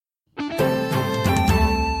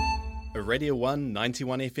a Radio 1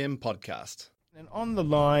 91 FM podcast. And on the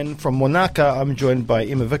line from Wanaka, I'm joined by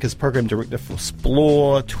Emma Vickers, Program Director for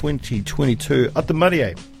Splore 2022 at the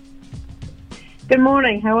Marie. Good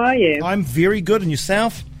morning, how are you? I'm very good, and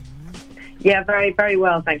yourself? Yeah, very, very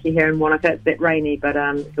well, thank you, here in Wanaka. It's a bit rainy, but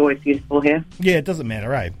it's always beautiful here. Yeah, it doesn't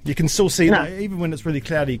matter, eh? You can still see, No. even when it's really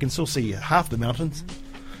cloudy, you can still see half the mountains.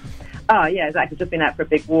 Oh, yeah, exactly. Just been out for a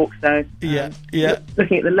big walk, so Yeah.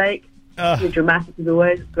 looking at the lake, really dramatic as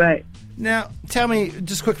always. It's great. Now, tell me,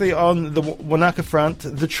 just quickly on the Wanaka front,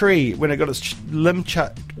 the tree, when it got its limb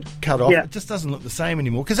cut off, Yeah. it just doesn't look the same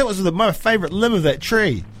anymore, because that was my favourite limb of that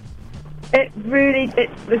tree. It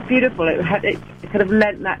was beautiful. It kind of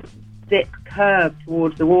lent that dip curve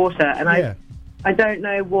towards the water, and Yeah. I don't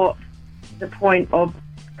know what the point of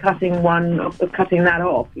cutting that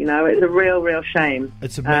off. You know, it's a real shame.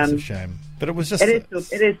 It's a massive shame. But it was just... It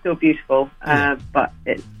is still beautiful, Yeah. but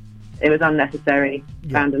it was unnecessary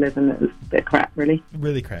vandalism. It was a bit crap, really.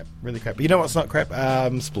 Really crap. But you know what's not crap?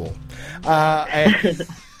 Splore.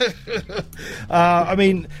 I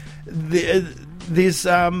mean, there's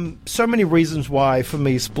so many reasons why, for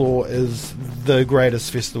me, Splore is the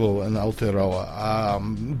greatest festival in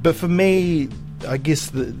Aotearoa. But for me, I guess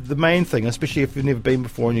the main thing, especially if you've never been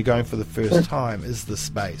before and you're going for the first time, is the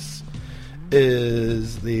space.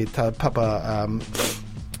 Is the Taupapa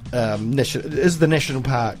is the national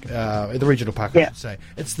park, the regional park, I should say.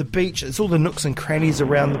 It's the beach. It's all the nooks and crannies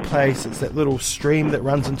around the place. It's that little stream that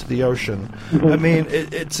runs into the ocean. I mean,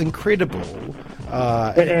 it's incredible.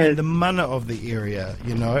 It is. And the mana of the area,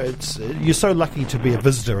 you know, you're so lucky to be a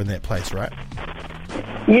visitor in that place, right?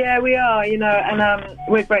 Yeah, we are, you know, and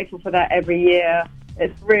we're grateful for that every year.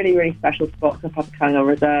 It's really, really special spot, the Papakanga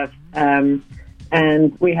Reserve.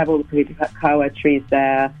 And we have all the Pukakawa trees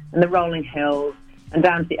there, and the rolling hills, and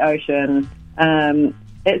down to the ocean.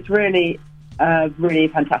 It's really a really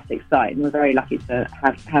fantastic site, and we're very lucky to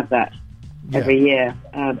have that every year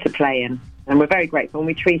to play in. And we're very grateful, and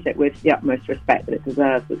we treat it with the utmost respect that it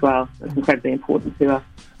deserves as well. It's incredibly important to us.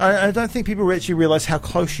 I don't think people actually realise how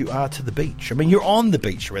close you are to the beach. I mean, you're on the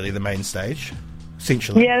beach, really, the main stage,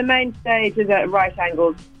 essentially. Yeah, the main stage is at right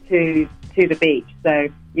angles to the beach, so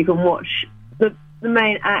you can watch the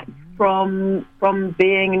main act from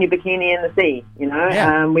being in your bikini in the sea, you know.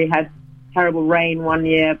 Yeah. We had terrible rain one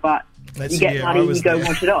year, but you get muddy, you go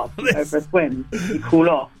wash it off, you go for a swim, you cool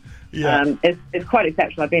off. Yeah. It's quite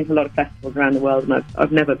exceptional. I've been to a lot of festivals around the world, and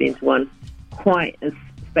I've never been to one quite as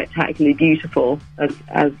spectacularly beautiful as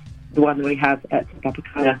the one that we have at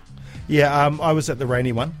Papakanga. Yeah, I was at the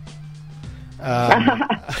rainy one.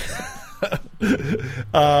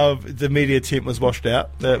 The media tent was washed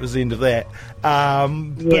out. That was the end of that.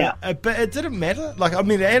 But it didn't matter. Like, I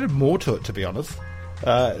mean, it added more to it, to be honest.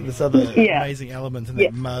 This other amazing element in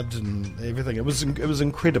that mud and everything. It was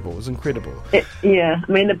incredible. It was incredible. I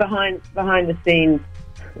mean, the behind the scenes.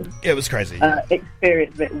 It was crazy.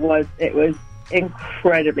 Experience of it was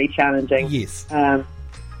incredibly challenging. Yes.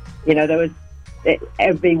 You know,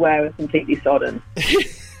 everywhere was completely sodden.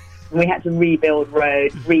 We had to rebuild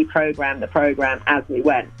roads, reprogram the program as we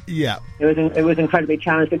went. Yeah, it was incredibly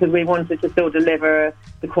challenging because we wanted to still deliver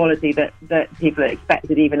the quality that people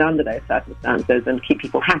expected even under those circumstances, and keep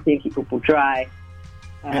people happy and keep people dry.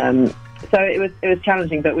 So it was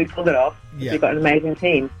challenging, but we pulled it off. Yeah. We've got an amazing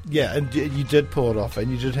team. Yeah, and you did pull it off, and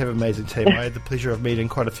you did have an amazing team. I had the pleasure of meeting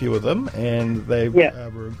quite a few of them, and they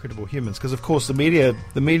were incredible humans. Because of course the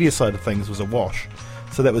media side of things was a wash,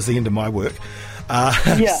 so that was the end of my work.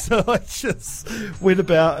 So I just went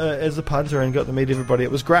about as a punter and got to meet everybody.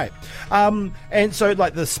 It was great. And so,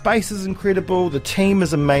 like, the space is incredible, the team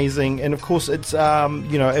is amazing, and of course it's, you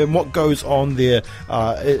know, and what goes on there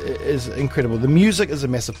is incredible. The music is a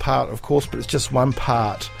massive part, of course, but it's just one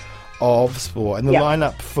part of sport. And the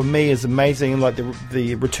lineup for me is amazing. Like,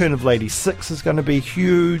 the return of Lady Six is going to be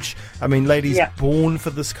huge. I mean, Lady's born for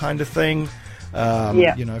this kind of thing.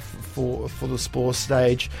 You know, for the Splore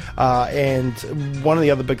stage. And one of the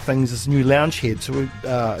other big things is new Loungehead. So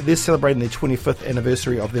they're celebrating their 25th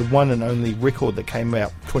anniversary of their one and only record that came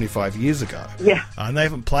out 25 years ago. Yeah. And they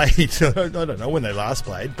haven't played, I don't know when they last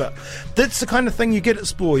played, but that's the kind of thing you get at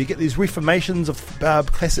Splore. You get these reformations of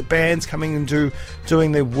classic bands coming and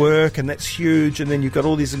doing their work, and that's huge. And then you've got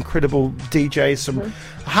all these incredible DJs from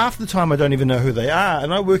half the time I don't even know who they are,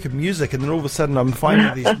 and I work in music, and then all of a sudden I'm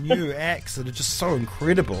finding these new acts that are just so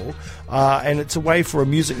incredible, and it's a way for a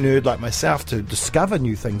music nerd like myself to discover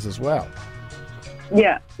new things as well.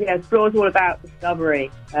 Yeah, Splore's all about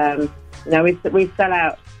discovery. You know, we sell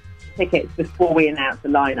out tickets before we announce the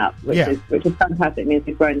lineup, which is fantastic. It means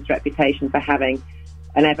we've grown this reputation for having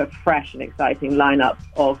an ever fresh and exciting lineup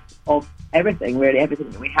of everything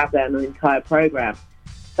that we have there in the entire program.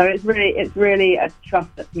 So it's really a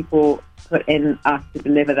trust that people put in us to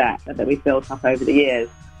deliver that we've built up over the years.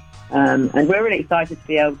 And we're really excited to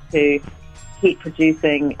be able to keep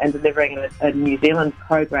producing and delivering a New Zealand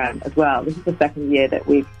program as well. This is the second year that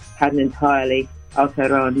we've had an entirely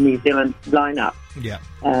Aotearoa New Zealand lineup. Yeah.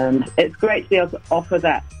 And it's great to be able to offer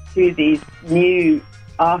that to these new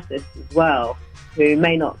artists as well, who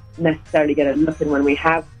may not necessarily get a look in when we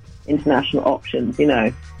have international options,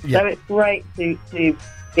 Yeah. So it's great to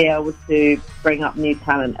be able to bring up new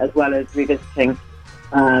talent as well as revisiting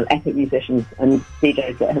ethnic musicians and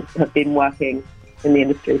DJs that have been working in the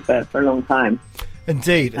industry for a long time.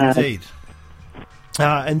 Indeed.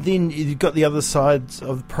 And then you've got the other sides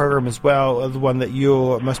of the program as well, the one that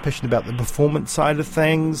you're most passionate about, the performance side of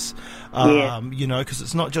things. Because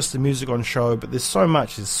it's not just the music on show, but there's so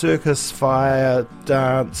much. There's circus, fire,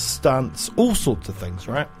 dance, stunts, all sorts of things,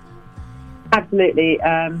 right? Absolutely.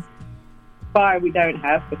 Fire we don't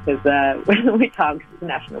have because we can't because it's a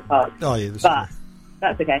national park. Oh, yeah,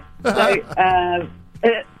 that's okay.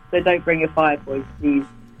 So don't bring your fire boys, please.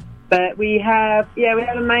 But we have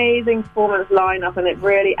an amazing performance lineup, and it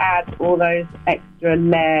really adds all those extra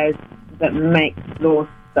layers that make Explore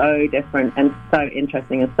so different and so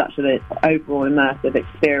interesting and such an overall immersive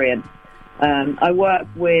experience. I work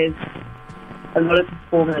with a lot of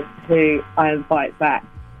performers who I invite back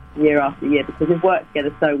year after year because we've worked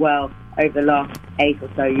together so well over the last 8 or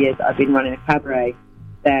so years that I've been running a cabaret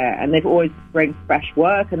there, and they've always bring fresh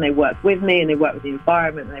work, and they work with me, and they work with the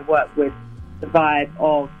environment, and they work with the vibe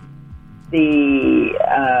of the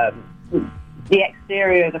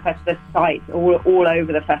exterior of the site all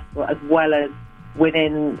over the festival, as well as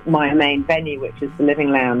within my main venue, which is the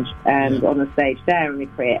Living Lounge, and on the stage there, and we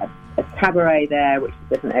create a cabaret there, which is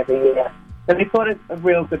different every year. So we've got a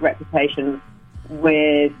real good reputation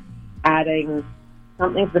with adding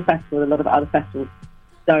something to the festival that a lot of other festivals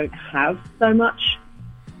don't have so much.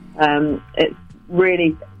 It's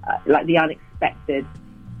really like the unexpected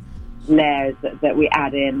layers that we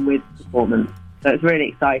add in with performance. So it's really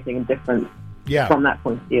exciting and different from that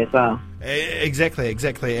point of view as well.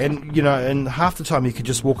 Exactly. And, and half the time you could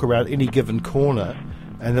just walk around any given corner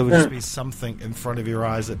and there would just be something in front of your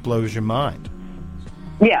eyes that blows your mind.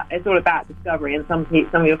 Yeah, it's all about discovery, and some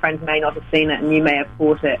of your friends may not have seen it, and you may have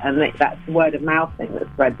caught it, and that's the word of mouth thing that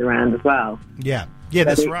spreads around as well. Yeah,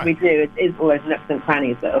 that's right. We do. It's all those nooks and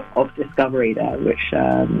crannies of discovery there, which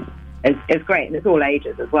is great, and it's all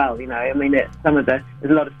ages as well. I mean, there's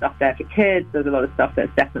a lot of stuff there for kids. There's a lot of stuff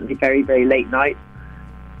that's definitely very, very late night.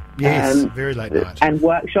 Yes, very late night, and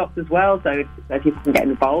workshops as well, so people can get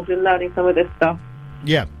involved in learning some of this stuff.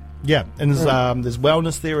 Yeah, and there's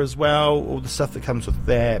wellness there as well, all the stuff that comes with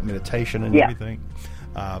that, meditation and everything,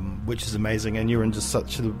 which is amazing, and you're in just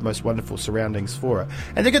such the most wonderful surroundings for it.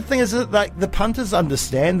 And the good thing is that the punters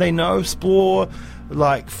understand, they know Explore,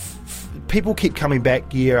 people keep coming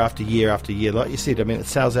back year after year after year. Like you said, I mean, it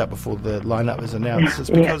sells out before the lineup is announced.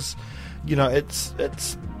 It's because,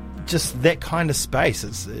 it's just that kind of space.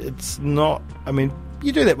 It's not, I mean,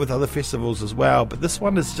 you do that with other festivals as well, but this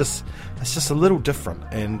one is just a little different,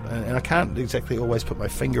 and I can't exactly always put my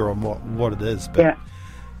finger on what it is, but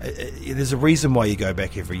there's a reason why you go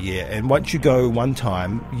back every year, and once you go one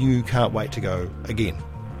time, you can't wait to go again.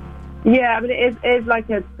 Yeah, I mean, it's like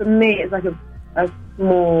for me, it's like a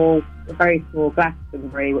very small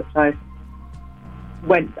Glastonbury, which I've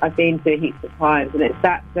been to heaps of times, and it's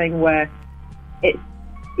that thing where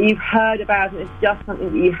you've heard about it, it's just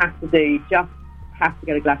something that you have to do. You just have to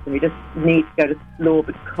go to Glastonbury. You just need to go to Explore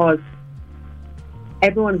because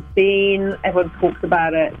everyone talks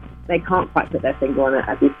about it. They can't quite put their finger on it,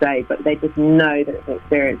 as you say, but they just know that it's an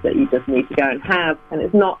experience that you just need to go and have, and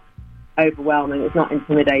it's not overwhelming, it's not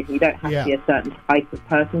intimidating. You don't have to be a certain type of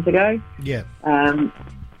person to go. Yeah.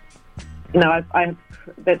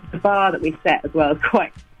 The bar that we set as well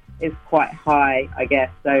is quite high, I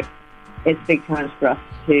guess. So it's a big challenge for us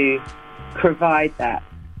to provide that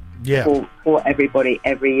for everybody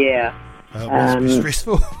every year. It must be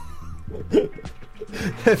stressful.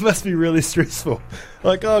 It must be really stressful.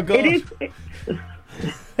 Like, oh God,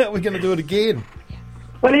 how are we going to do it again?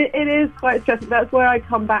 Well, it is quite stressful. That's where I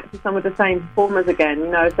come back to some of the same performers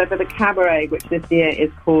again. So for the cabaret, which this year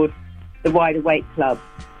is called the Wide Awake Club,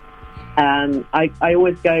 I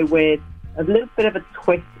always go with a little bit of a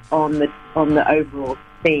twist on the overall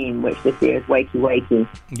theme, which this year is Wakey Wakey.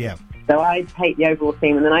 Yeah. So I take the overall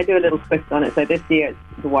theme and then I do a little twist on it. So this year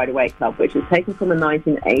it's the Wide Awake Club, which is taken from the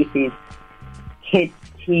 1980s kids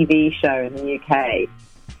TV show in the UK.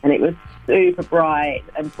 and it was super bright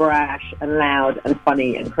and brash and loud and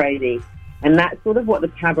funny and crazy. And that's sort of what the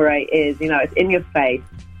cabaret is. It's in your face.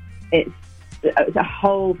 It's a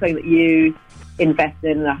whole thing that you invest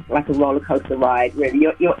in, like a roller coaster ride. Really,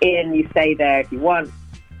 you're in. You stay there if you want,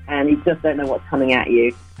 and you just don't know what's coming at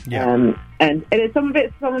you. Yeah. And it is some of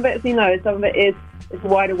it. Some of it is it's a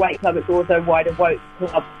Wide Awake club. It's also a Wide Awake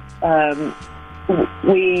club.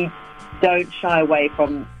 We don't shy away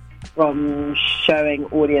from showing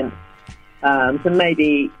audience some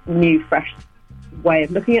maybe new, fresh way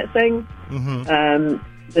of looking at things. Mm-hmm.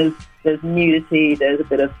 There's nudity. There's a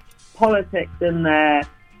bit of politics in there.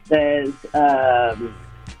 There's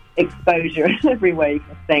exposure in every way you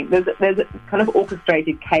can think. There's a kind of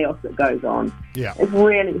orchestrated chaos that goes on. Yeah, it's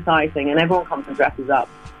really exciting, and everyone comes and dresses up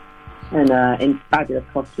in fabulous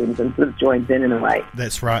costumes and sort of joins in a way.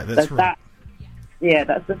 That's right. That's right.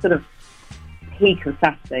 That's the sort of peak of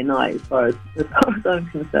Saturday night as far as I'm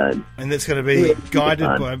concerned. And that's going to be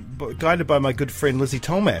guided by my good friend Lizzie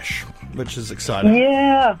Tolmash, which is exciting.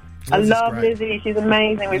 Yeah, I love Lizzie. She's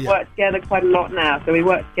amazing. We've worked together quite a lot now. So we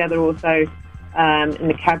worked together also in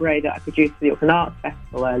the cabaret that I produced for the Auckland Arts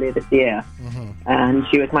Festival earlier this year. Mm-hmm. And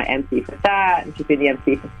she was my MC for that, and she's been the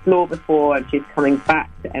MC for Floor before, and she's coming back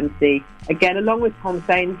to MC again along with Tom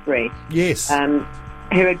Sainsbury. Yes.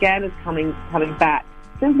 Who again is coming back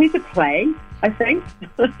simply to play, I think.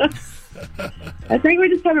 I think we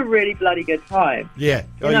just have a really bloody good time. Yeah.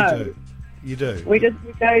 You do. We go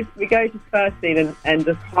to First Scene and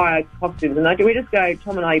just hire costumes, and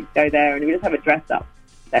Tom and I go there and we just have a dress up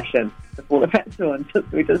session before the festival, and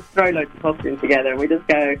we just throw loads of costumes together, and he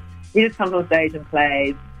just comes on stage and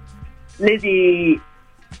plays. Lizzie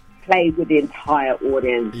plays with the entire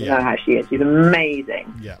audience. Yeah. You know how she is. She's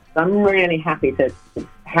amazing. Yeah. So I'm really happy to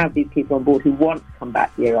have these people on board who want to come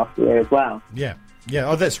back year after year as well. Yeah. Yeah.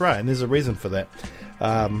 Oh, that's right. And there's a reason for that.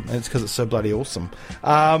 And it's because it's so bloody awesome.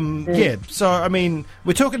 Yeah. So, I mean,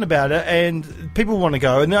 we're talking about it, and people want to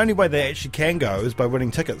go, and the only way they actually can go is by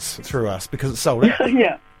winning tickets through us, because it's sold out.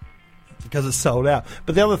 Yeah. Because it's sold out.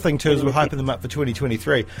 But the other thing, too, is we're hyping them up for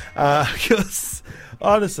 2023. Because,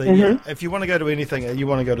 honestly, if you want to go to anything, you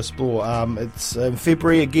want to go to Splore. It's in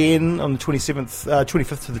February again on the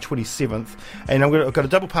 25th to the 27th. And I've got a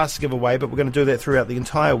double pass to give away, but we're going to do that throughout the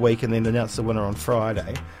entire week and then announce the winner on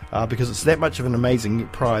Friday. Because it's that much of an amazing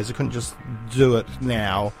prize. I couldn't just do it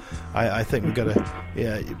now. I think we've got to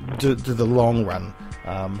do the long run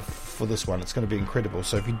for this one. It's going to be incredible.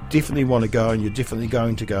 So if you definitely want to go, and you're definitely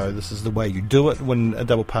going to go, this is the way you do it. Win a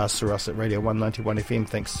double pass through us at Radio 191 FM,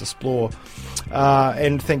 thanks to Splore.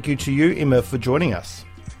 And thank you to you, Emma, for joining us.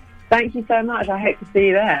 Thank you so much. I hope to see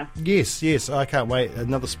you there. Yes, I can't wait.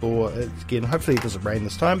 Another Splore again. Hopefully it doesn't rain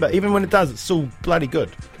this time, but even when it does, it's still bloody good.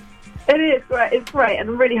 It is great. It's great, and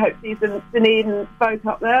I really hope to see some Dunedin folk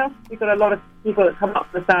up there. We've got a lot of people that come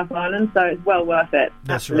up from the South Island, so it's well worth it.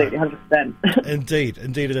 That's absolutely, right. 100%. Indeed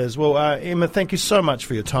it is. Well, Emma, thank you so much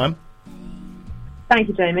for your time. Thank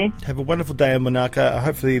you, Jamie. Have a wonderful day in Manaka.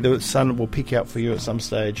 Hopefully the sun will peek out for you at some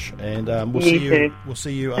stage, and we'll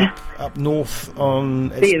see you up north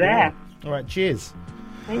on. See you there. All right. Cheers.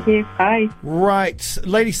 Thank you. Bye. Right,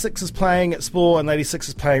 Lady Six is playing at Splore, and Lady Six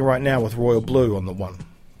is playing right now with Royal Blue on the one.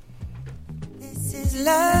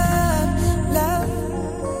 Love, love,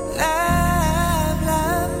 love,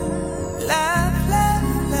 love, love,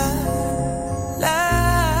 love, love,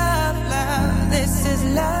 love, love. This is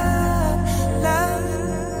love, love,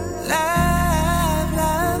 love,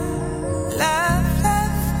 love,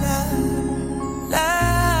 love, love,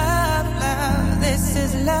 love, love. This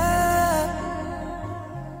is love.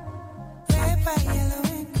 Red, white, yellow,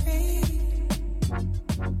 and green.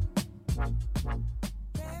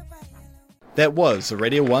 That was a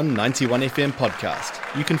Radio 191 FM podcast.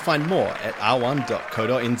 You can find more at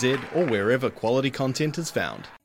r1.co.nz or wherever quality content is found.